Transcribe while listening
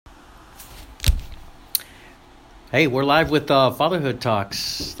Hey, we're live with Fatherhood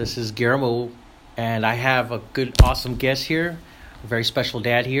Talks. This is Guillermo, and I have a good, awesome guest here, a very special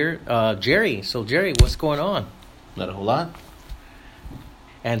dad here, Jerry. So, Jerry, what's going on? Not a whole lot.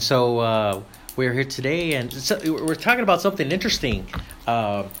 And so we're here today, and we're talking about something interesting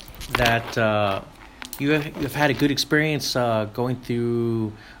that you've had a good experience going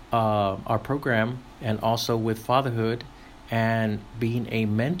through our program, and also with fatherhood and being a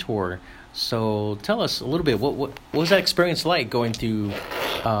mentor. So tell us a little bit. What was that experience like going through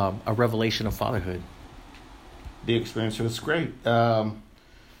a revelation of fatherhood? The experience was great.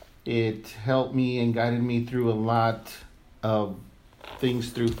 It helped me and guided me through a lot of things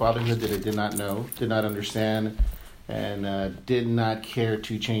through fatherhood that I did not know, did not understand, and did not care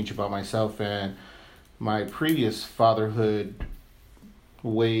to change about myself and my previous fatherhood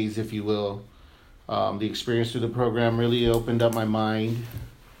ways, if you will. The experience through the program really opened up my mind,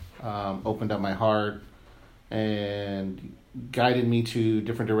 opened up my heart, and guided me to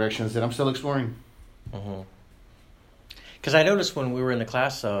different directions that I'm still exploring. Because I noticed when we were in the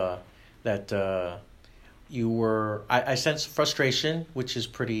class that you were, I sensed frustration, which is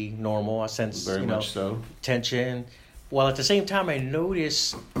pretty normal. I sense Very much so. Tension. While at the same time, I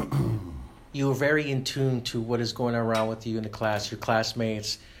noticed you were very in tune to what is going around with you in the class, your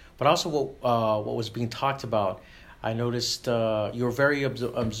classmates, but also what was being talked about. I noticed you were very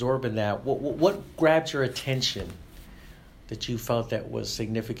absorbed in that. What grabbed your attention that you felt that was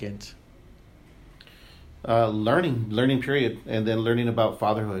significant? Learning period, and then learning about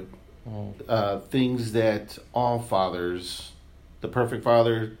fatherhood. Things that all fathers, the perfect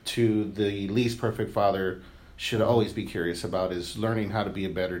father to the least perfect father, should always be curious about, is learning how to be a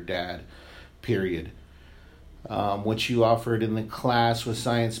better dad, period. What you offered in the class was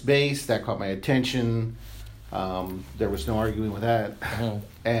science-based. That caught my attention. There was no arguing with that.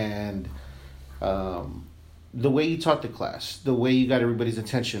 And the way you taught the class, the way you got everybody's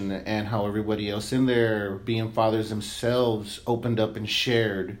attention, and how everybody else in there, being fathers themselves, opened up and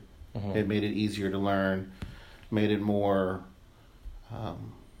shared, it made it easier to learn, made it more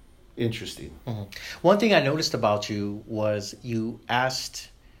interesting. One thing I noticed about you was you asked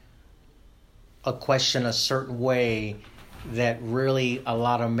a question a certain way that really a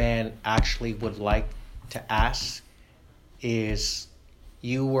lot of men actually would like to ask. Is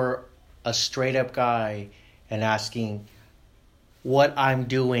you were a straight up guy and asking, what I'm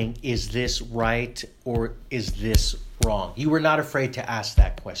doing, is this right or is this wrong? You were not afraid to ask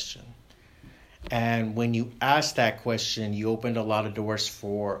that question. And when you asked that question, you opened a lot of doors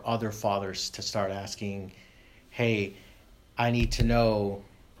for other fathers to start asking, hey, I need to know,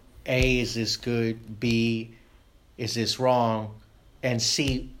 A, is this good? B, is this wrong? And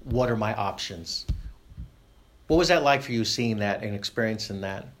C, what are my options? What was that like for you, seeing that and experiencing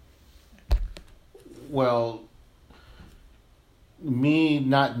that? Well, me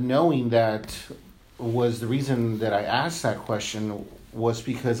not knowing that was the reason that I asked that question, was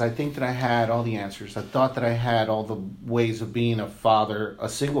because I think that I had all the answers. I thought that I had all the ways of being a father, a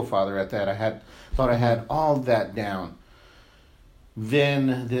single father at that. Thought I had all that down.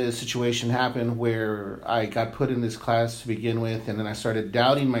 Then the situation happened where I got put in this class to begin with, and then I started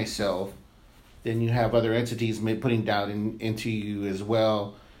doubting myself. Then you have other entities putting doubt into you as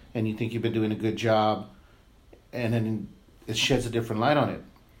well, and you think you've been doing a good job, and then it sheds a different light on it.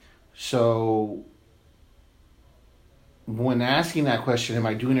 So when asking that question, am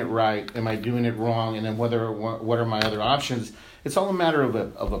I doing it right? Am I doing it wrong? And then what are my other options? It's all a matter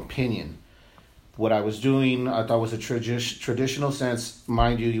of opinion. What I was doing, I thought was a traditional sense,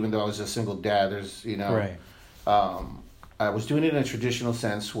 mind you, even though I was a single dad, Right. I was doing it in a traditional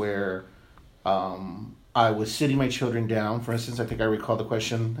sense where I was sitting my children down. For instance, I think I recall the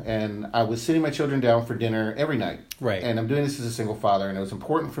question, and I was sitting my children down for dinner every night. Right. And I'm doing this as a single father, and it was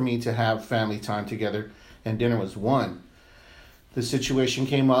important for me to have family time together, and dinner was one. The situation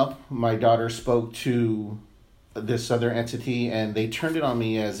came up. My daughter spoke to this other entity, and they turned it on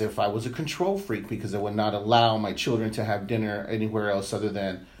me as if I was a control freak because I would not allow my children to have dinner anywhere else other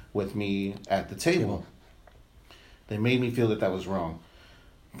than with me at the table. They made me feel that was wrong.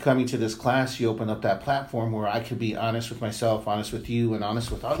 Coming to this class, you open up that platform where I could be honest with myself, honest with you, and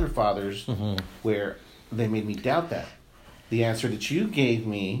honest with other fathers, where they made me doubt that. The answer that you gave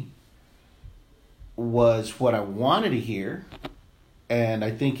me was what I wanted to hear, and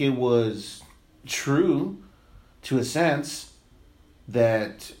I think it was true to a sense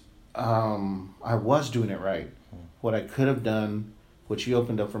that I was doing it right. What I could have done, what you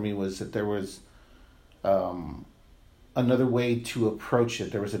opened up for me, was that there was another way to approach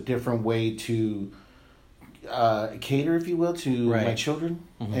it. There was a different way to cater, if you will, to my children,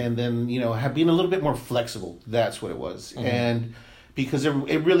 and then have been a little bit more flexible. That's what it was, and because it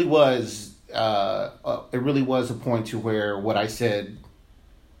really was a point to where what I said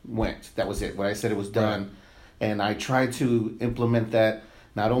went. That was it. What I said, it was done, and I tried to implement that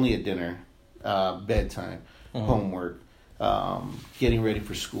not only at dinner, bedtime, homework, getting ready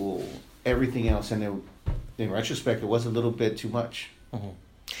for school, everything else, and in retrospect, it was a little bit too much.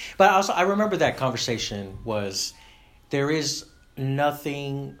 But also, I remember that conversation was, there is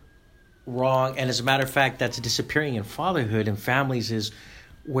nothing wrong, and as a matter of fact, that's disappearing in fatherhood and families, is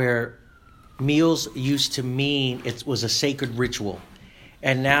where meals used to mean it was a sacred ritual,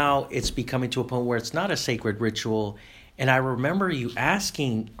 and now it's becoming to a point where it's not a sacred ritual. And I remember you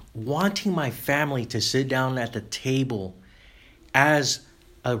wanting my family to sit down at the table as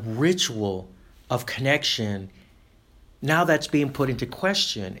a ritual of connection. Now that's being put into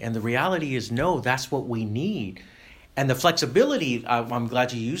question. And the reality is, no, that's what we need. And the flexibility, I'm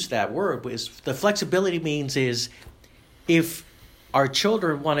glad you used that word, but the flexibility means is, if our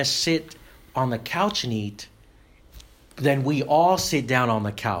children want to sit on the couch and eat, then we all sit down on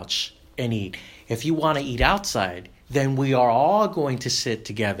the couch and eat. If you want to eat outside, then we are all going to sit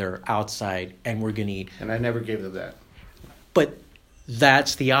together outside and we're going to eat. And I never gave them that. But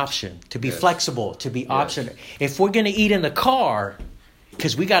that's the option, to be flexible, to be optional. If we're going to eat in the car,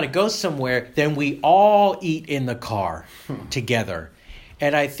 because we got to go somewhere, then we all eat in the car together.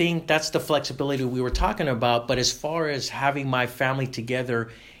 And I think that's the flexibility we were talking about. But as far as having my family together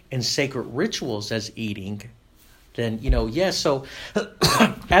in sacred rituals as eating, then, yes. So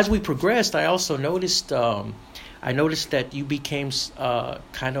as we progressed, I also noticed, that you became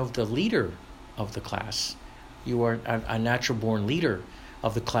kind of the leader of the class. You were a natural-born leader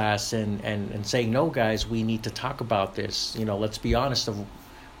of the class, and saying, no, guys, we need to talk about this. Let's be honest of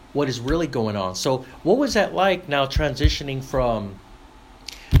what is really going on. So what was that like now, transitioning from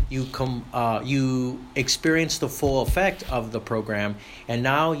you experienced the full effect of the program, and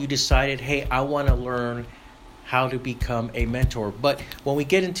now you decided, hey, I want to learn how to become a mentor. But when we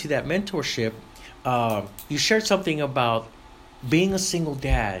get into that mentorship, you shared something about being a single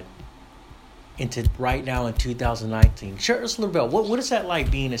dad right now in 2019. Share us a little bit. What is that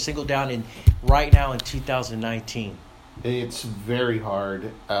like, being a single dad right now in 2019? It's very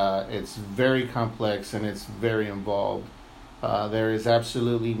hard. It's very complex, and it's very involved. There is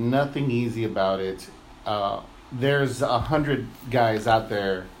absolutely nothing easy about it. There's 100 guys out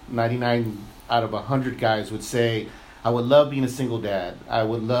there. 99 out of 100 guys would say, I would love being a single dad. I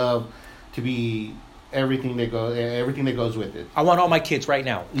would love to be everything that goes with it. I want all my kids right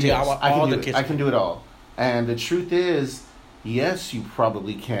now. Yes, I can do it all. And the truth is, yes, you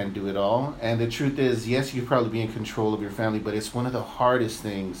probably can do it all. And the truth is, yes, you probably be in control of your family, but it's one of the hardest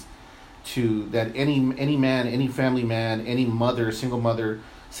things that any man, any family man, any mother,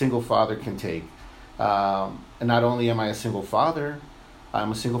 single father can take. And not only am I a single father,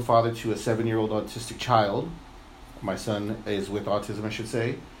 I'm a single father to a 7-year-old autistic child. My son is with autism, I should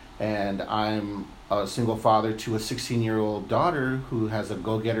say. And I'm a single father to a 16-year-old daughter who has a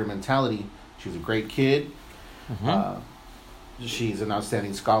go-getter mentality. She's a great kid. She's an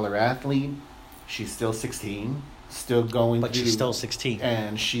outstanding scholar athlete. She's still 16, still going. But she's still 16.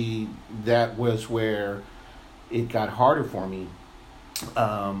 And that was where it got harder for me.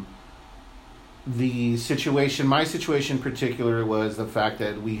 My situation in particular was the fact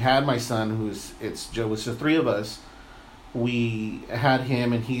that we had my son, it was the three of us. We had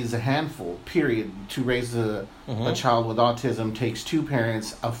him, and he's a handful, period. To raise a child with autism takes two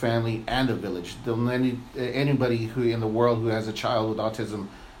parents, a family, and a village. Anybody who in the world who has a child with autism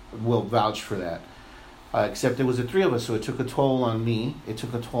will vouch for that. Except it was the three of us, so it took a toll on me. It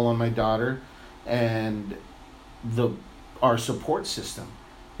took a toll on my daughter, and our support system.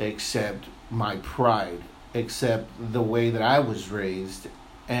 Except my pride, except the way that I was raised,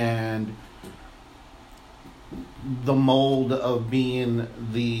 and the mold of being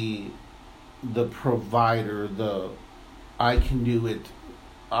the provider, I can do it,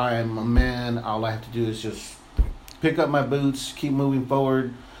 I'm a man, all I have to do is just pick up my boots, keep moving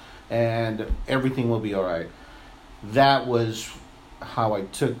forward, and everything will be all right. That was how I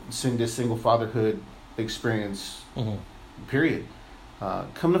took this single fatherhood experience, period.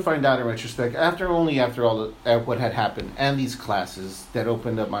 Come to find out in retrospect, after all what had happened and these classes that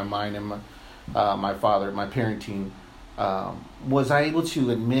opened up my mind and my parenting, was I able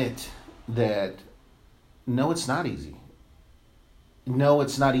to admit that no, it's not easy. No,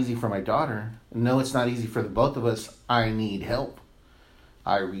 it's not easy for my daughter. No, it's not easy for the both of us. I need help.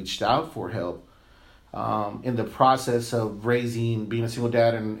 I reached out for help. in the process of being a single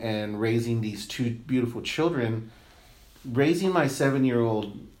dad and raising these two beautiful children, raising my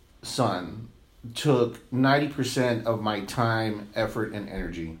 7-year-old son took 90% of my time, effort, and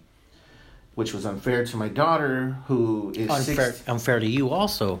energy, which was unfair to my daughter, who is unfair to you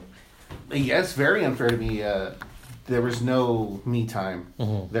also. Yes, very unfair to me. There was no me time.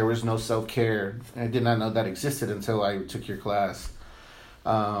 Mm-hmm. There was no self-care. I did not know that existed until I took your class.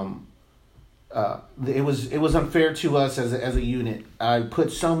 It was unfair to us as a unit. I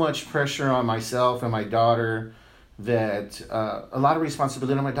put so much pressure on myself and my daughter that a lot of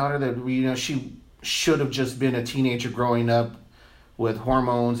responsibility on my daughter that she should have just been a teenager growing up with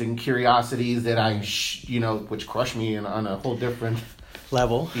hormones and curiosities that which crushed me on a whole different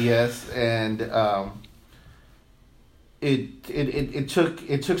level. Yes, and it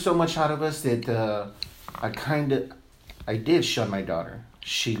took so much out of us that I did shun my daughter.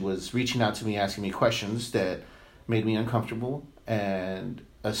 She was reaching out to me, asking me questions that made me uncomfortable, and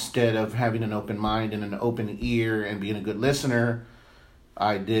instead of having an open mind and an open ear and being a good listener,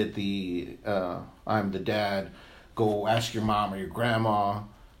 I did I'm the dad, go ask your mom or your grandma.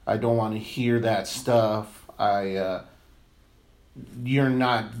 I don't want to hear that stuff. You're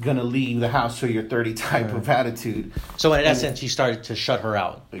not going to leave the house till you're 30 type of attitude. So in essence, you started to shut her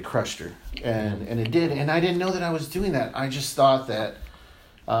out. It crushed her. And it did. And I didn't know that I was doing that. I just thought that...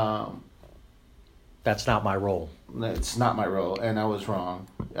 that's not my role. It's not my role, and I was wrong.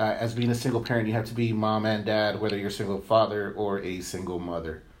 As being a single parent, you have to be mom and dad, whether you're a single father or a single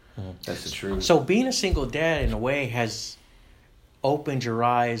mother. Mm-hmm. That's the truth. So being a single dad, in a way, has opened your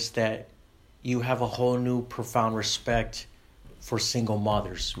eyes that you have a whole new profound respect for single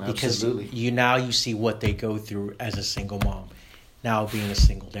mothers. Absolutely. Because you see what they go through as a single mom, now being a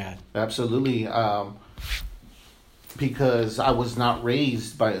single dad. Absolutely. Because I was not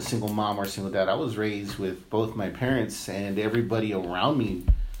raised by a single mom or a single dad. I was raised with both my parents, and everybody around me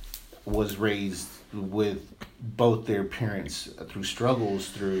was raised with both their parents through struggles,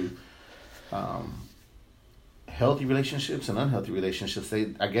 through healthy relationships and unhealthy relationships.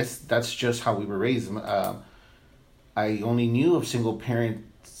 I guess that's just how we were raised. I only knew of single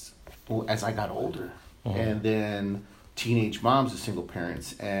parents as I got older, and then teenage moms of single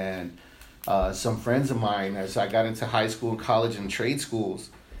parents, and some friends of mine as I got into high school and college and trade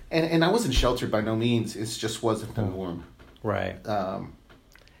schools. And I wasn't sheltered by no means. It just wasn't the norm. Right.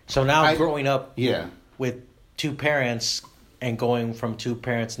 So now growing up yeah. with two parents and going from two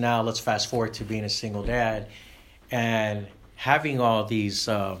parents now, let's fast forward to being a single dad and having all these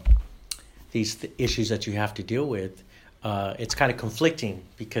issues that you have to deal with. It's kind of conflicting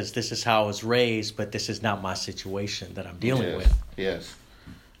because this is how I was raised, but this is not my situation that I'm dealing with. Yes.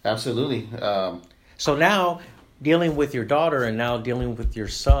 Absolutely. So now dealing with your daughter and now dealing with your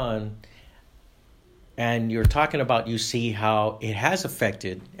son, and you're talking about you see how it has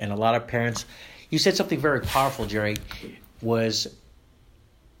affected, and a lot of parents, you said something very powerful, Jerry, was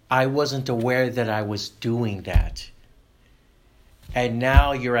I wasn't aware that I was doing that. And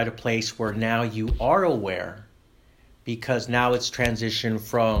now you're at a place where now you are aware, because now it's transitioned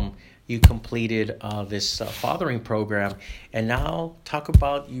from you completed this fathering program, and now talk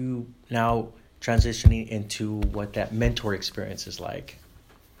about you now transitioning into what that mentor experience is like.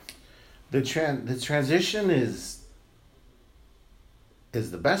 The transition is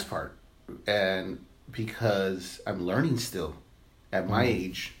the best part, and because I'm learning still at my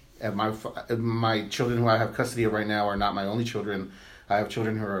age. At my children who I have custody of right now are not my only children. I have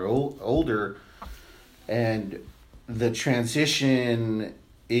children who are older, and the transition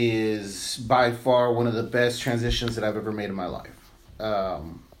is by far one of the best transitions that I've ever made in my life.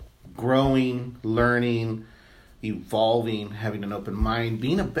 Growing, learning, evolving, having an open mind,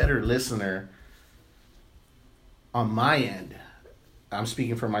 being a better listener on my end, I'm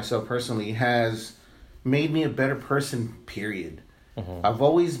speaking for myself personally, has made me a better person, period. Mm-hmm. I've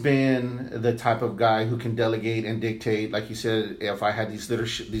always been the type of guy who can delegate and dictate. Like you said, if I had these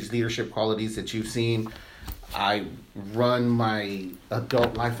leadership qualities that you've seen, I run my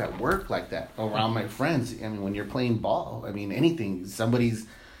adult life at work like that, around my friends. I mean, when you're playing ball, I mean, anything, somebody's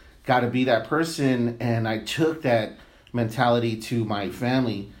got to be that person. And I took that mentality to my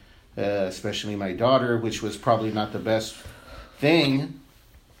family, especially my daughter, which was probably not the best thing,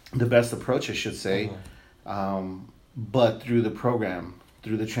 the best approach, I should say. Mm-hmm. But through the program,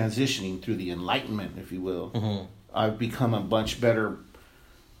 through the transitioning, through the enlightenment, if you will, mm-hmm. I've become a much better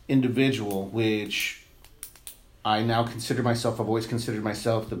individual, which I now consider myself, I've always considered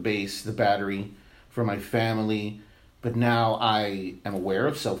myself the base, the battery for my family. But now I am aware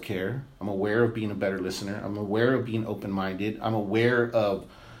of self-care. I'm aware of being a better listener. I'm aware of being open-minded. I'm aware of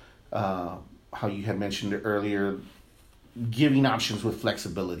how you had mentioned it earlier, giving options with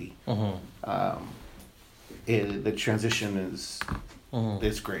flexibility. The transition is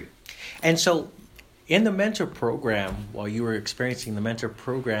great. And so, in the mentor program, while you were experiencing the mentor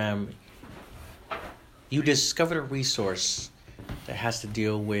program, you discovered a resource that has to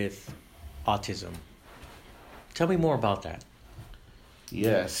deal with autism. Tell me more about that.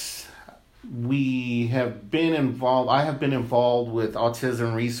 Yes. We have been involved. I have been involved with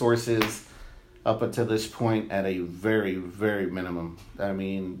autism resources up until this point at a very, very minimum. I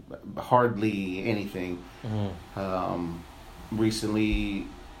mean, hardly anything. Recently,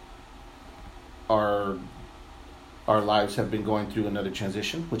 our lives have been going through another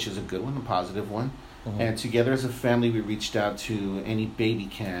transition, which is a good one, a positive one. And together as a family, we reached out to Any Baby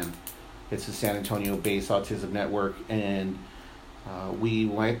Can. It's a San Antonio-based autism network, and we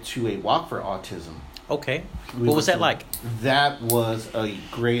went to a walk for autism. Okay. What was that like? That was a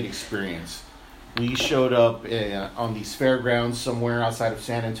great experience. We showed up on these fairgrounds somewhere outside of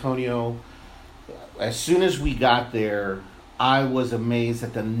San Antonio. As soon as we got there, I was amazed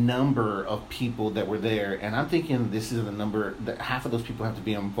at the number of people that were there. And I'm thinking this is the number that half of those people have to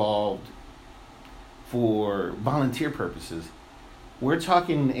be involved for volunteer purposes. We're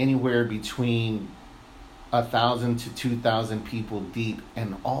talking anywhere between 1,000 to 2,000 people deep,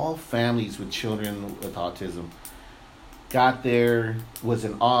 and all families with children with autism. Got there, was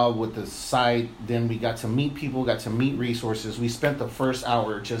in awe with the site. Then we got to meet people, got to meet resources. We spent the first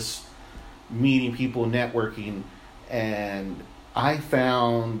hour just meeting people, networking, and I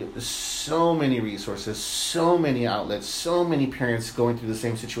found so many resources, so many outlets, so many parents going through the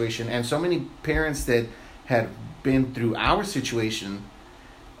same situation, and so many parents that had been through our situation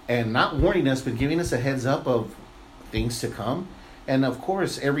and not warning us, but giving us a heads up of things to come. And of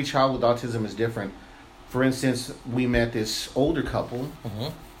course, every child with autism is different. For instance, we met this older couple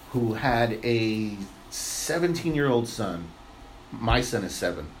who had a 17-year-old son. My son is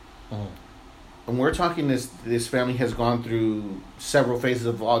 7. And we're talking this family has gone through several phases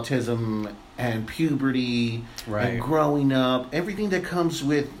of autism and puberty and growing up, everything that comes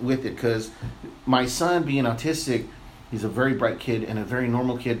with it. Because my son, being autistic, he's a very bright kid and a very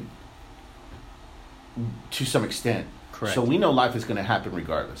normal kid to some extent. Correct. So we know life is going to happen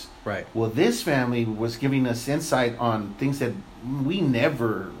regardless. Right. Well, this family was giving us insight on things that we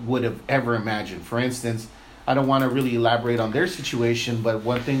never would have ever imagined. For instance, I don't want to really elaborate on their situation, but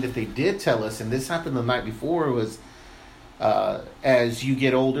one thing that they did tell us, and this happened the night before, was as you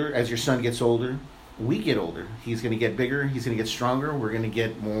get older, as your son gets older, we get older. He's going to get bigger. He's going to get stronger. We're going to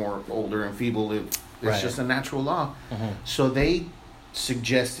get more older and feeble. It's just a natural law. So they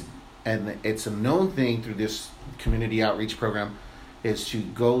suggested, and it's a known thing through this community outreach program, is to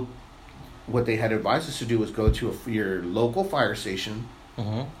go, what they had advised us to do was go to your local fire station,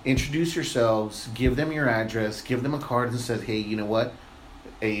 introduce yourselves, give them your address, give them a card and says, hey, you know what?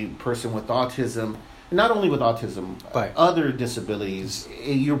 A person with autism, not only with autism, other disabilities,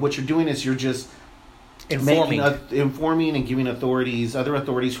 what you're doing is you're just informing and giving other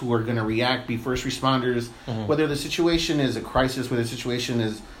authorities who are going to react, be first responders, whether the situation is a crisis, whether the situation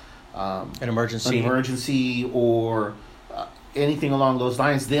is an emergency or anything along those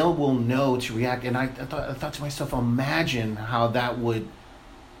lines, they will know to react. And I thought to myself, imagine how that would,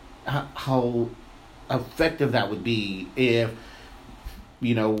 how effective that would be if,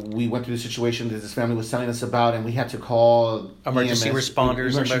 we went through the situation that this family was telling us about, and we had to call emergency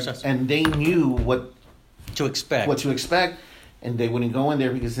responders, and they knew what to expect. And they wouldn't go in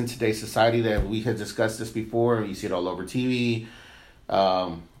there, because in today's society, that we had discussed this before, you see it all over TV.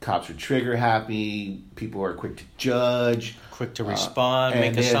 Cops are trigger happy. People are quick to judge, quick to respond,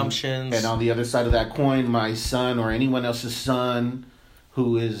 make assumptions. And on the other side of that coin, my son or anyone else's son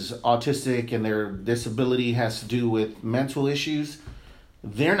who is autistic and their disability has to do with mental issues,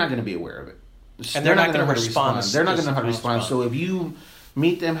 they're not going to be aware of it. And they're not going to respond. They're not going to know how to respond. So if you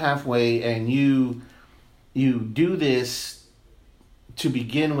meet them halfway and you do this to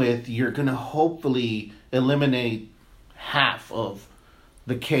begin with, you're going to hopefully eliminate half of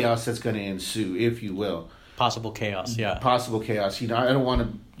the chaos that's going to ensue, if you will. Possible chaos, yeah. Possible chaos. I don't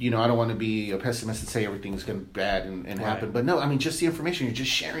want to be a pessimist and say everything's going to be bad and happen. But no, I mean, just the information. You're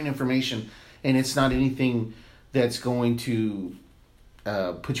just sharing information, and it's not anything that's going to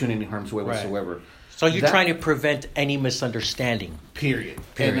put you in any harm's way whatsoever. So you're trying to prevent any misunderstanding. Period.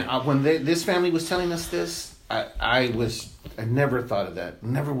 And when this family was telling us this, I never thought of that.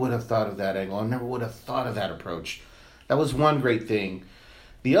 Never would have thought of that angle. I never would have thought of that approach. That was one great thing.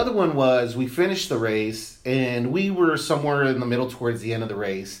 The other one was we finished the race, and we were somewhere in the middle towards the end of the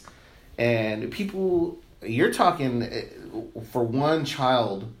race. And people, you're talking, for one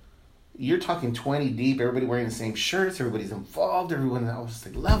child, you're talking 20 deep, everybody wearing the same shirts, everybody's involved, everyone, I was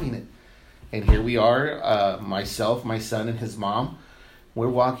like loving it. And here we are, myself, my son, and his mom. We're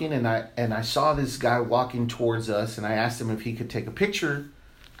walking, and I saw this guy walking towards us, and I asked him if he could take a picture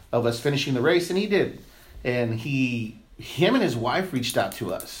of us finishing the race, and he did. And him and his wife reached out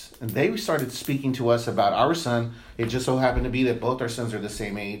to us, and they started speaking to us about our son. It just so happened to be that both our sons are the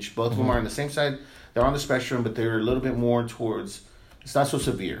same age. Both of them are on the same side. They're on the spectrum, but they're a little bit more towards, it's not so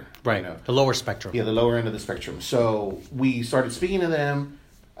severe. Right, the lower spectrum. Yeah, the lower end of the spectrum. So we started speaking to them.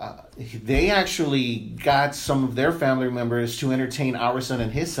 They actually got some of their family members to entertain our son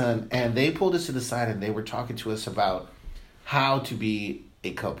and his son, and they pulled us to the side and they were talking to us about how to be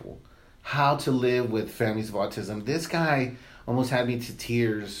a couple, how to live with families of autism. This guy almost had me to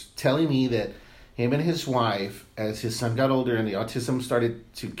tears, telling me that him and his wife, as his son got older and the autism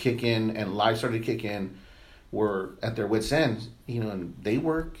started to kick in and life started to kick in, were at their wits' end. And they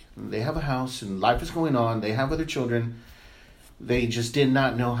work, and they have a house, and life is going on. They have other children. They just did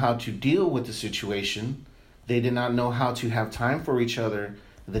not know how to deal with the situation. They did not know how to have time for each other.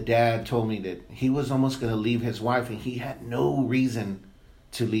 The dad told me that he was almost going to leave his wife, and he had no reason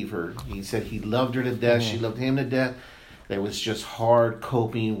to leave her. He said he loved her to death. She loved him to death. There was just hard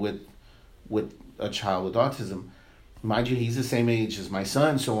coping with a child with autism. Mind you, he's the same age as my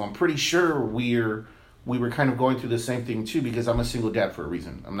son, so I'm pretty sure we were kind of going through the same thing too, because I'm a single dad for a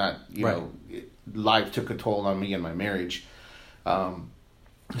reason. I'm not, life took a toll on me and my marriage.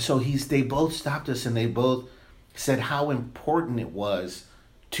 So they both stopped us, and they both said how important it was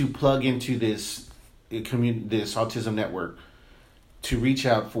to plug into this autism network, to reach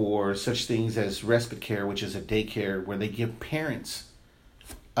out for such things as respite care, which is a daycare where they give parents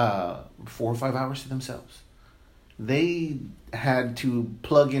 4 or 5 hours to themselves. They had to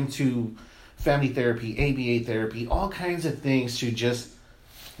plug into family therapy, ABA therapy, all kinds of things to just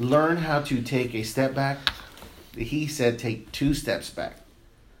learn how to take a step back. He said take 2 steps back.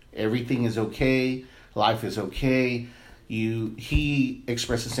 Everything is okay. Life is okay. He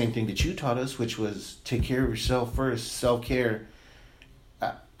expressed the same thing that you taught us, which was take care of yourself first, self-care.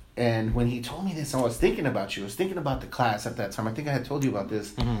 And when he told me this, I was thinking about you. I was thinking about the class at that time. I think I had told you about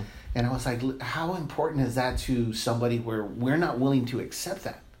this. Mm-hmm. And I was like, how important is that to somebody where we're not willing to accept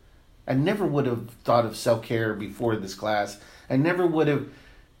that? I never would have thought of self-care before this class. I never would have.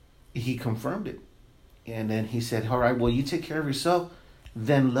 He confirmed it. And then he said, all right, well, you take care of yourself,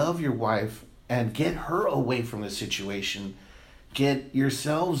 then love your wife and get her away from the situation. Get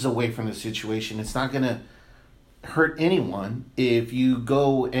yourselves away from the situation. It's not going to hurt anyone if you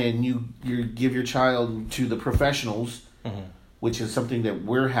go and you give your child to the professionals, mm-hmm. which is something that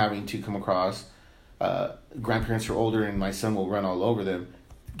we're having to come across. Grandparents are older and my son will run all over them.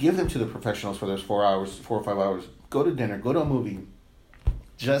 Give them to the professionals for those 4 or 5 hours. Go to dinner, go to a movie.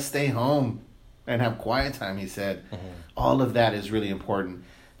 Just stay home and have quiet time, he said. Mm-hmm. All of that is really important.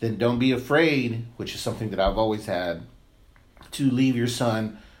 Then don't be afraid, which is something that I've always had, to leave your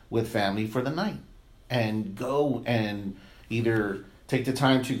son with family for the night. And go and either take the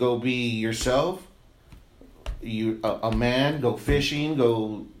time to go be yourself, a man, go fishing,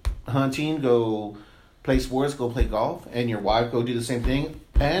 go hunting, go play sports, go play golf, and your wife go do the same thing,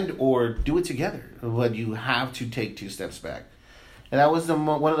 and or do it together. But you have to take 2 steps back. And that was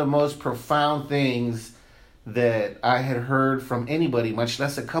one of the most profound things that I had heard from anybody, much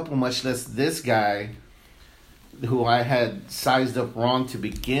less a couple, much less this guy who I had sized up wrong to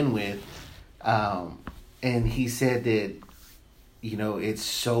begin with. And he said that, it's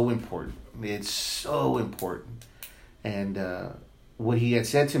so important. It's so important. And what he had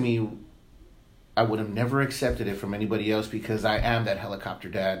said to me, I would have never accepted it from anybody else because I am that helicopter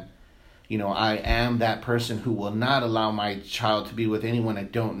dad. I am that person who will not allow my child to be with anyone I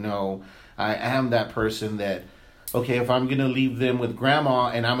don't know. I am that person that, okay, if I'm going to leave them with grandma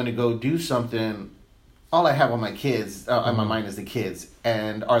and I'm going to go do something, all I have on my kids, on my mind is the kids.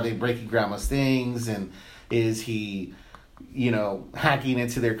 And are they breaking grandma's things? And is he, hacking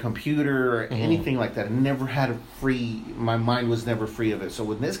into their computer or anything like that? I never had my mind was never free of it. So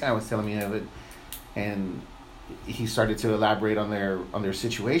when this guy was telling me of it, and he started to elaborate on their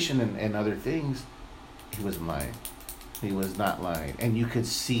situation and other things, he wasn't lying. He was not lying. And you could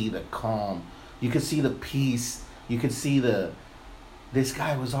see the calm. You could see the peace. You could see this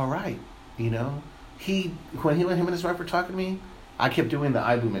guy was all right, When him and his wife were talking to me, I kept doing the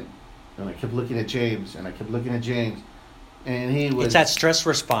eye movement. And I kept looking at James, and And he was... It's that stress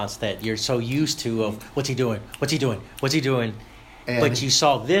response that you're so used to of, what's he doing? What's he doing? What's he doing? But you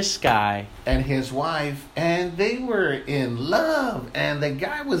saw this guy. And his wife, and they were in love. And the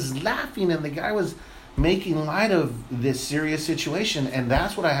guy was laughing, and the guy was making light of this serious situation. And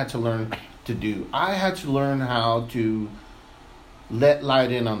that's what I had to learn to do. I had to learn how to let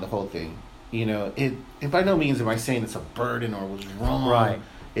light in on the whole thing. You know, and by no means am I saying it's a burden or was wrong. Right.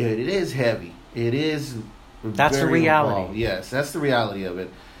 It is heavy. It is. That's the reality. Involved. Yes, that's the reality of it.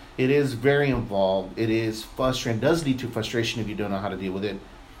 It is very involved. It is frustrating. It does lead to frustration if you don't know how to deal with it.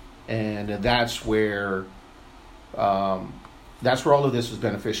 And that's where all of this was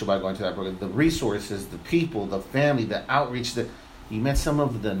beneficial by going to that program. The resources, the people, the family, the outreach. You met some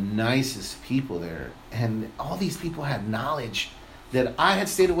of the nicest people there. And all these people had knowledge that I had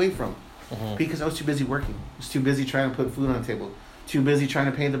stayed away from because I was too busy working. I was too busy trying to put food on the table. Too busy trying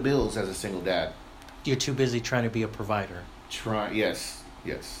to pay the bills as a single dad. You're too busy trying to be a provider.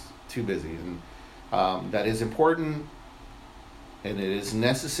 Yes, too busy, and that is important, and it is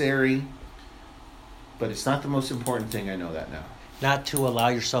necessary, but it's not the most important thing. I know that now. Not to allow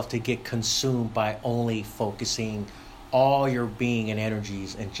yourself to get consumed by only focusing all your being and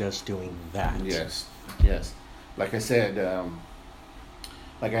energies and just doing that. Yes. Like I said,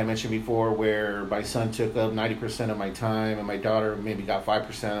 like I mentioned before, where my son took up 90% of my time, and my daughter maybe got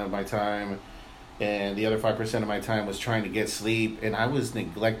 5% of my time. And the other 5% of my time was trying to get sleep, and I was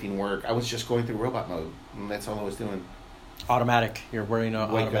neglecting work. I was just going through robot mode, and that's all I was doing. Automatic. You're worrying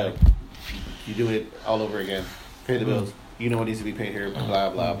on automatic. Up. You do it all over again. Pay the bills. You know what needs to be paid here. Blah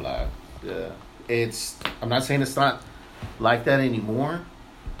blah blah. I'm not saying it's not like that anymore,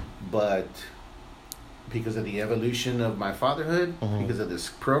 but because of the evolution of my fatherhood, because of this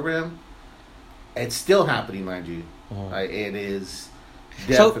program, it's still happening, mind you. It is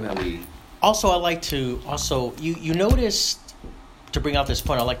definitely. Also, I like to you noticed, to bring out this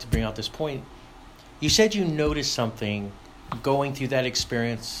point, I like to bring out this point. You said you noticed something going through that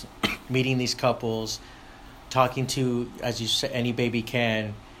experience, meeting these couples, talking to, as you said, any baby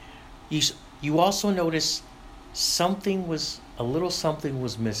can. You also noticed a little something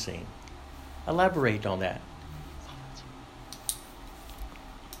was missing. Elaborate on that.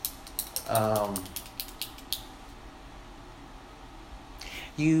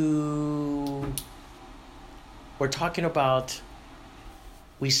 We're talking about,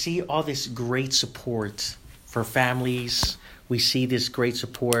 we see all this great support for families. We see this great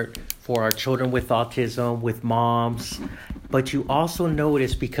support for our children with autism, with moms. But you also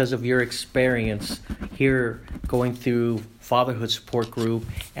notice, because of your experience here going through fatherhood support group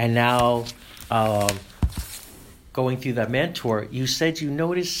and now going through that mentor, you said you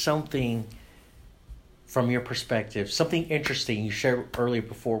noticed something from your perspective, something interesting you shared earlier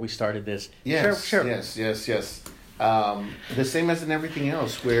before we started this. Yes, sure. Yes. The same as in everything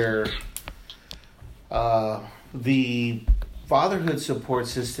else, where the fatherhood support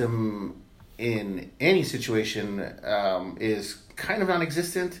system in any situation is kind of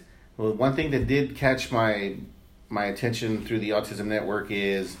non-existent. Well, one thing that did catch my attention through the Autism Network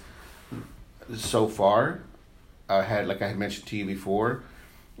is, so far, like I had mentioned to you before,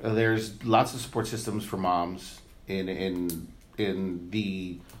 there's lots of support systems for moms in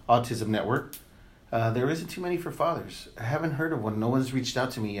the Autism Network. There isn't too many for fathers. I haven't heard of one. No one's reached out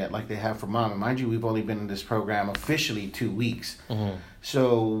to me yet like they have for mom. And mind you, we've only been in this program officially 2 weeks.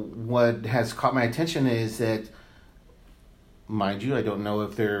 So what has caught my attention is that, mind you, I don't know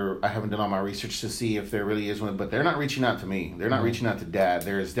if I haven't done all my research to see if there really is one, but they're not reaching out to me. They're not reaching out to dad.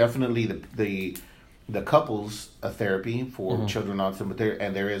 There is definitely the couples therapy for children with autism, but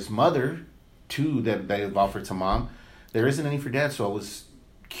there is mother too that they've offered to mom. There isn't any for dad, so I was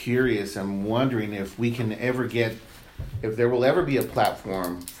curious. I'm wondering if we can ever if there will ever be a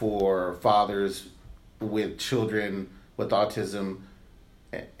platform for fathers with children with autism,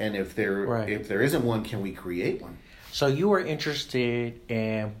 and if there isn't one, can we create one? So you are interested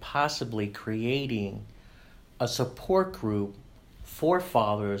in possibly creating a support group for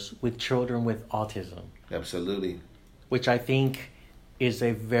fathers with children with autism. Absolutely. Which I think is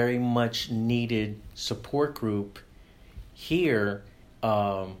a very much needed support group here,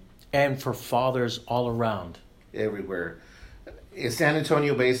 and for fathers all around. Everywhere. San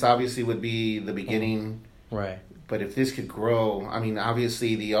Antonio based obviously would be the beginning. Right. But if this could grow, I mean,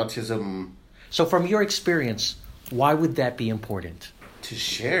 obviously the autism... So from your experience, why would that be important? To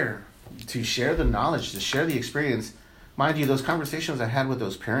share the knowledge, to share the experience. Mind you, those conversations I had with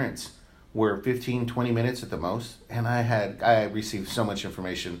those parents were 15, 20 minutes at the most, and I received so much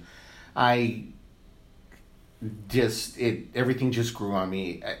information. Everything just grew on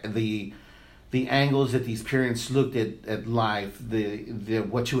me. The angles that these parents looked at life, the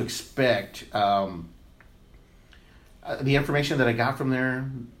what to expect, the information that I got from there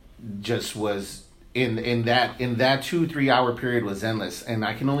just was in that 2-3 hour period was endless. And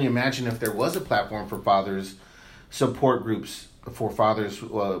I can only imagine if there was a platform for fathers, support groups for fathers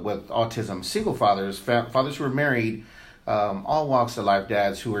with autism, single fathers, fathers who are married, all walks of life,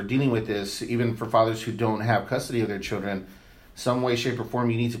 dads who are dealing with this, even for fathers who don't have custody of their children, some way, shape, or form,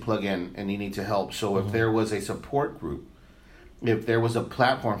 you need to plug in and you need to help. So if there was a support group, if there was a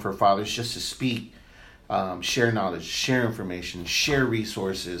platform for fathers just to speak, share knowledge, share information, share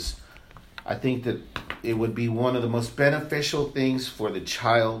resources, I think that it would be one of the most beneficial things for the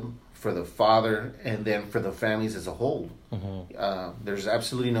child, for the father, and then for the families as a whole. There's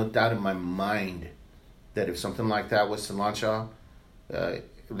absolutely no doubt in my mind that if something like that was to launch off,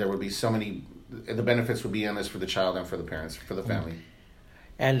 there would be so many, the benefits would be endless for the child and for the parents, for the family.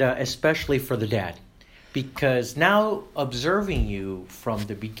 And especially for the dad. Because now, observing you from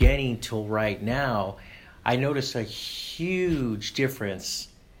the beginning till right now, I notice a huge difference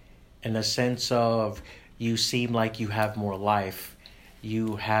in the sense of you seem like you have more life.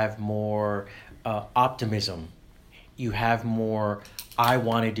 You have more optimism. You have more, I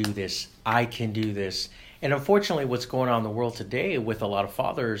want to do this. I can do this. And unfortunately, what's going on in the world today with a lot of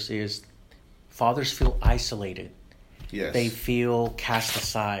fathers is fathers feel isolated. Yes. They feel cast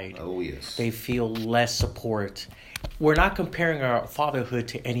aside. Oh, yes. They feel less support. We're not comparing our fatherhood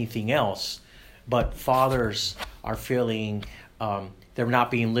to anything else, but fathers are feeling they're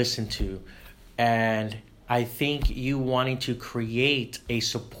not being listened to. And I think you wanting to create a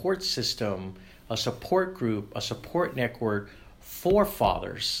support system, a support group, a support network for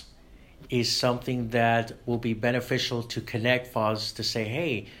fathers is something that will be beneficial to connect fathers to say,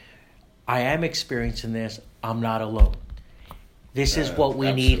 hey, I am experiencing this. I'm not alone. This is what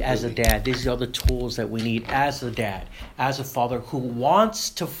we need as a dad. These are the tools that we need as a dad, as a father who wants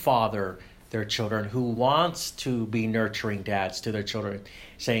to father their children, who wants to be nurturing dads to their children,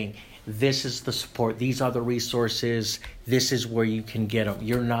 saying, this is the support, these are the resources, this is where you can get them.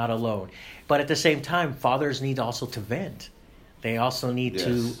 You're not alone. But at the same time, fathers need also to vent. They also need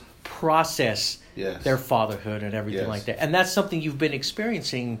to process their fatherhood and everything like that. And that's something you've been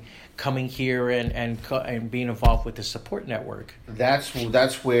experiencing coming here and being involved with the support network.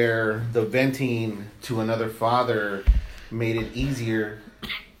 That's where the venting to another father made it easier,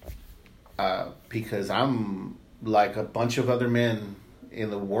 because I'm like a bunch of other men in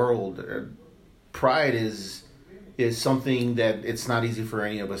the world. Pride is something that it's not easy for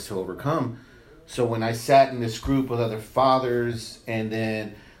any of us to overcome. So when I sat in this group with other fathers and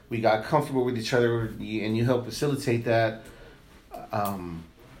then we got comfortable with each other and you helped facilitate that,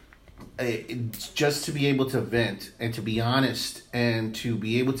 just to be able to vent and to be honest and to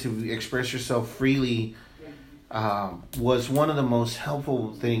be able to express yourself freely was one of the most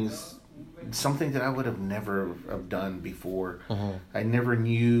helpful things, something that I would have never have done before. I never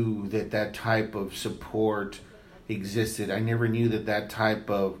knew that type of support existed. I never knew that type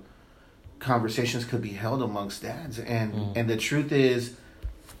of conversations could be held amongst dads. And the truth is,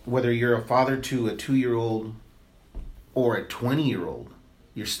 whether you're a father to a 2-year-old or a 20-year-old,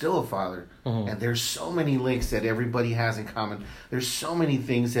 you're still a father. And there's so many links that everybody has in common. There's so many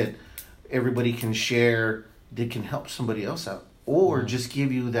things that everybody can share that can help somebody else out, or just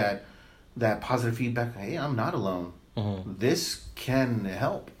give you that positive feedback. Hey, I'm not alone. This can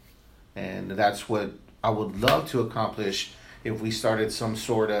help. And that's what I would love to accomplish if we started some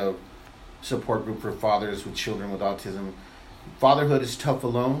sort of support group for fathers with children with autism. Fatherhood is tough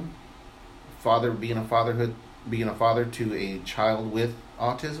alone. Being a father to a child with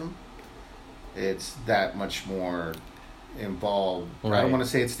autism, it's that much more involved. Right. I don't want to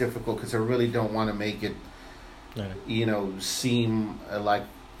say it's difficult because I really don't want to make it, seem like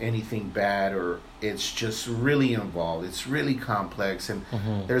anything bad, or it's just really involved. It's really complex, and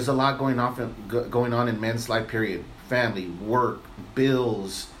there's a lot going on in men's life. Period. Family, work,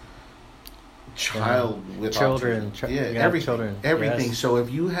 bills, child with children, everything. Yes. So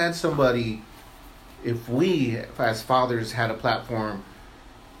if you had somebody, if we as fathers had a platform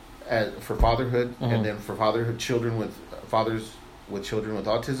for fatherhood, and then for fathers with children with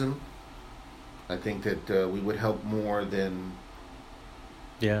autism, I think that we would help more than.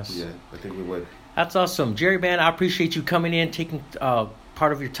 Yes. Yeah, I think we would. That's awesome, Jerry. Man, I appreciate you coming in, taking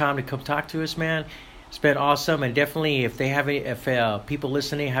part of your time to come talk to us, man. It's been awesome, and definitely, if people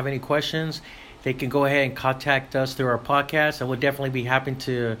listening have any questions, they can go ahead and contact us through our podcast, and we'll definitely be happy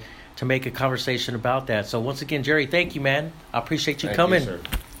to make a conversation about that. So once again, Jerry, thank you, man. I appreciate you coming. Thank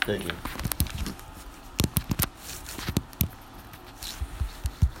you, sir. Thank you.